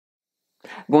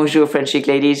Bonjour French chic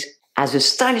ladies. As a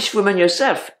stylish woman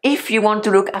yourself, if you want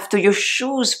to look after your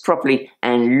shoes properly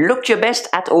and look your best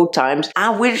at all times, I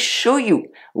will show you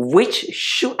which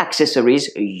shoe accessories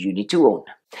you need to own.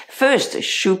 First,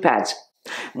 shoe pads.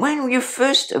 When you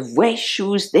first wear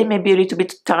shoes, they may be a little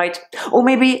bit tight, or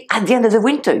maybe at the end of the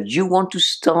winter, you want to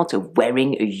start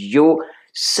wearing your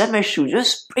summer shoes, your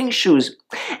spring shoes,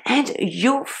 and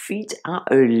your feet are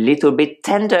a little bit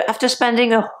tender after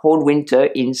spending a whole winter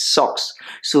in socks.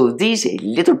 So these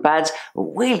little pads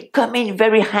will come in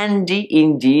very handy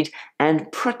indeed and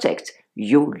protect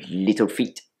your little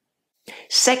feet.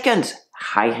 Second,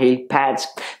 high heel pads.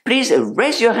 Please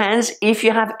raise your hands if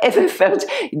you have ever felt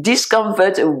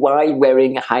discomfort while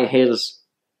wearing high heels.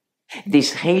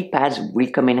 These heel pads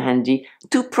will come in handy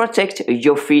to protect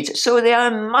your feet, so they are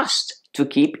a must to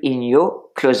keep in your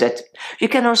closet. You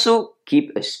can also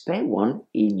keep a spare one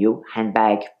in your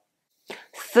handbag.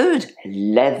 Third,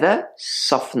 leather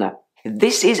softener.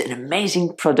 This is an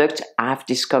amazing product I've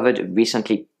discovered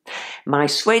recently. My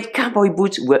suede cowboy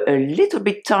boots were a little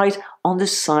bit tight on the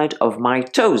side of my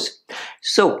toes.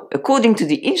 So, according to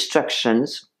the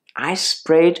instructions, I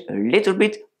sprayed a little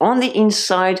bit on the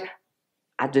inside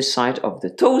at the side of the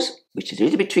toes, which is a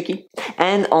little bit tricky,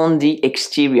 and on the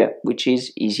exterior, which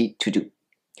is easy to do.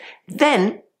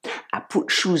 Then I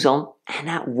put shoes on and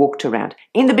I walked around.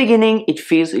 In the beginning, it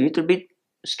feels a little bit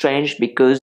strange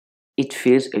because it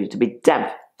feels a little bit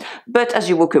damp. But as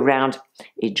you walk around,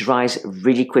 it dries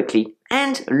really quickly,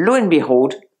 and lo and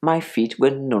behold, my feet were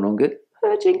no longer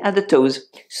hurting at the toes.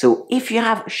 So if you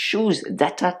have shoes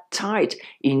that are tight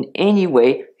in any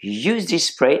way, use this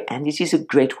spray, and this is a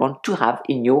great one to have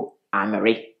in your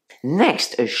armory.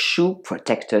 Next, a shoe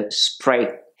protector spray.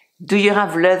 Do you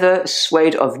have leather,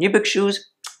 suede or nubuck shoes?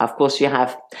 Of course you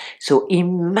have. So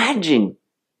imagine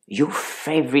your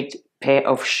favorite pair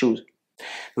of shoes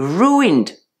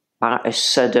ruined by a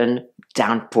sudden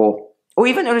downpour or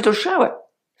even a little shower.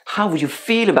 How would you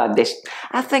feel about this?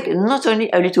 I think not only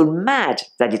a little mad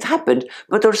that it happened,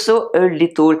 but also a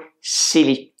little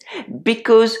silly.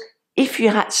 Because if you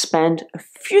had spent a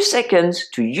few seconds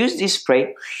to use this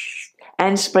spray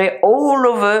and spray all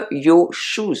over your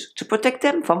shoes to protect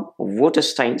them from water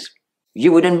stains,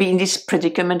 you wouldn't be in this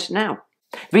predicament now.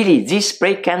 Really, this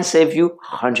spray can save you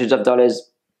hundreds of dollars.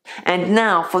 And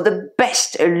now for the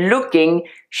best looking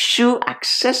shoe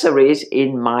accessories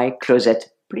in my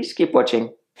closet. Please keep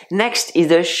watching. Next is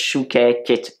the shoe care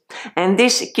kit. And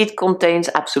this kit contains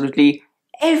absolutely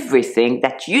everything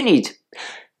that you need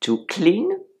to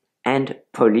clean and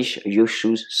polish your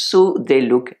shoes so they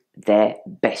look their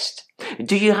best.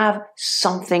 Do you have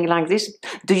something like this?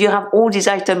 Do you have all these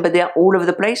items but they are all over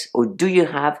the place? Or do you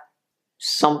have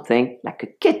something like a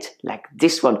kit like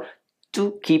this one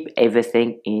to keep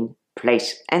everything in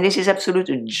place? And this is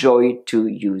absolute joy to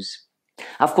use.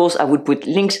 Of course, I would put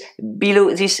links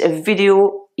below this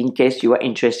video in case you are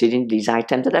interested in these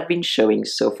items that I've been showing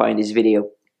so far in this video.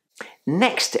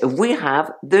 Next, we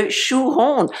have the shoe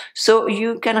horn. So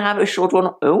you can have a short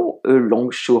one or a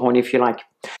long shoe horn if you like.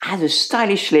 As a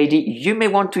stylish lady, you may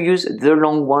want to use the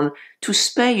long one to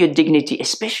spare your dignity,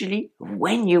 especially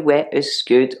when you wear a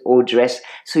skirt or dress,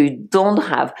 so you don't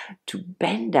have to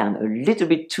bend down a little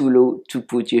bit too low to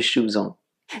put your shoes on.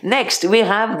 Next, we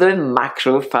have the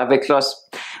microfiber cloths.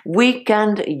 We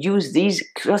can use these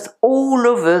cloths all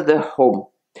over the home,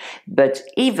 but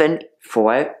even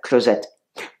for a closet.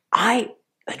 I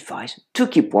advise to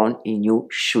keep one in your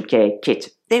shoe care kit.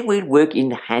 They will work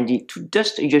in handy to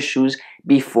dust your shoes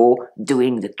before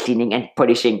doing the cleaning and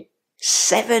polishing.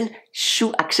 7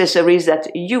 shoe accessories that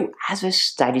you as a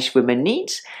stylish woman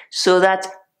needs so that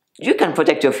you can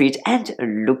protect your feet and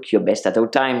look your best at all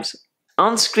times.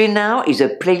 On screen now is a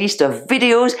playlist of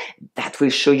videos that will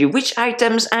show you which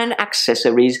items and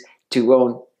accessories to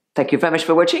own. Thank you very much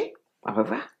for watching. Au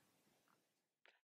revoir.